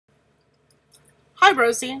Hi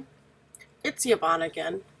Rosie, it's Yvonne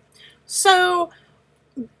again. So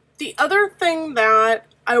the other thing that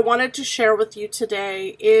I wanted to share with you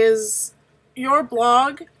today is your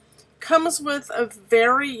blog comes with a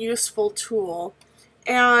very useful tool,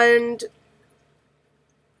 and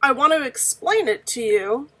I want to explain it to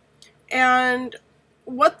you. And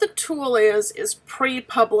what the tool is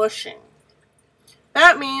pre-publishing.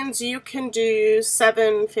 That means you can do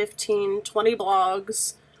 7, 15, 20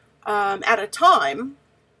 blogs at a time,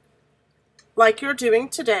 like you're doing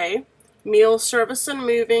today. Meal service and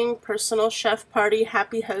moving, personal chef party,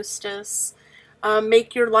 happy hostess,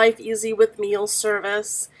 make your life easy with meal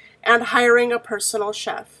service, and hiring a personal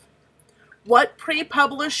chef. What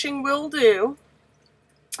pre-publishing will do,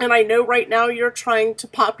 and I know right now you're trying to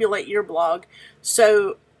populate your blog,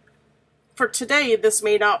 so for today this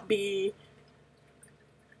may not be,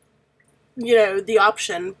 the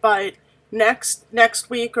option, but next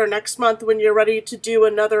week or next month when you're ready to do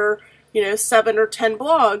another 7 or 10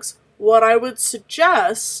 blogs, what I would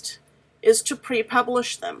suggest is to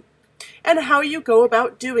pre-publish them. And how you go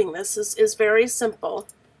about doing this is very simple.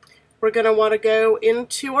 We're going to want to go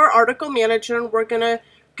into our article manager, and we're going to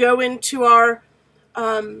go into our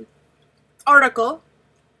article.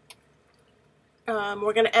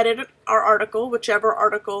 We're going to edit our article, whichever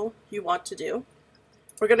article you want to do.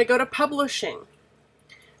 We're going to go to publishing.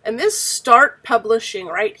 And this start publishing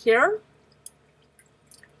right here,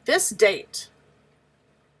 this date,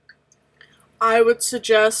 I would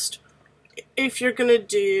suggest, if you're going to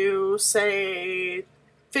do, say,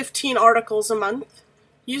 15 articles a month,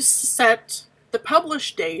 you set the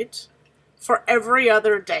publish date for every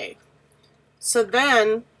other day. So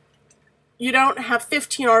then you don't have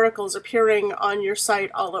 15 articles appearing on your site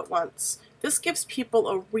all at once. This gives people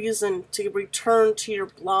a reason to return to your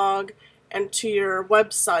blog and to your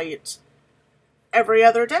website every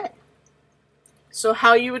other day. So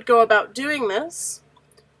how you would go about doing this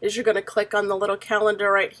is you're going to click on the little calendar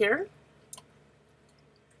right here,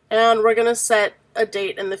 and we're going to set a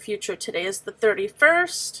date in the future. Today is the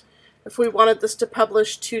 31st. If we wanted this to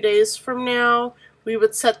publish 2 days from now, we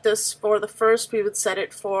would set this for the 1st. We would set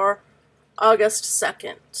it for August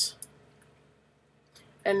 2nd.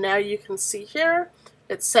 And now you can see here,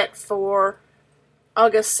 it's set for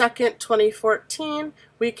August 2nd, 2014.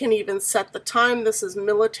 We can even set the time. This is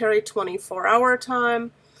military 24-hour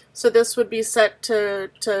time. So this would be set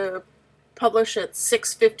to publish at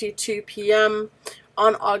 6:52 p.m.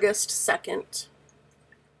 on August 2nd.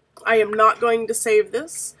 I am not going to save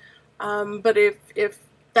this, but if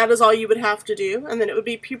that is all you would have to do, and then it would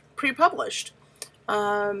be pre-published.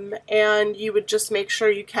 And you would just make sure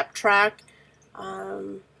you kept track.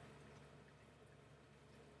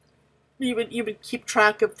 You would keep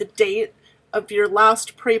track of the date of your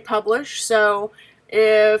last pre-publish. So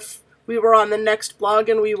if we were on the next blog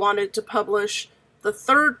and we wanted to publish the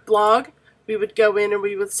 3rd blog, we would go in and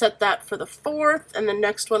we would set that for the 4th, and the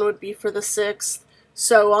next one would be for the 6th,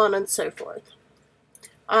 so on and so forth.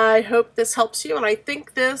 I hope this helps you, and I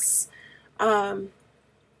think this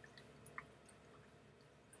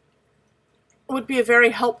would be a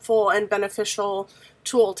very helpful and beneficial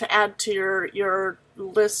tool to add to your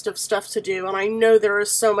list of stuff to do. And I know there is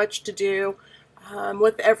so much to do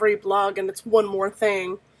with every blog, and it's one more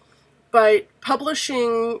thing. But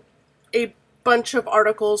publishing a bunch of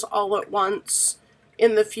articles all at once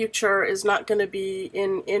in the future is not going to be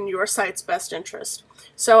in your site's best interest.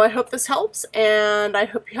 So I hope this helps, and I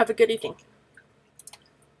hope you have a good evening.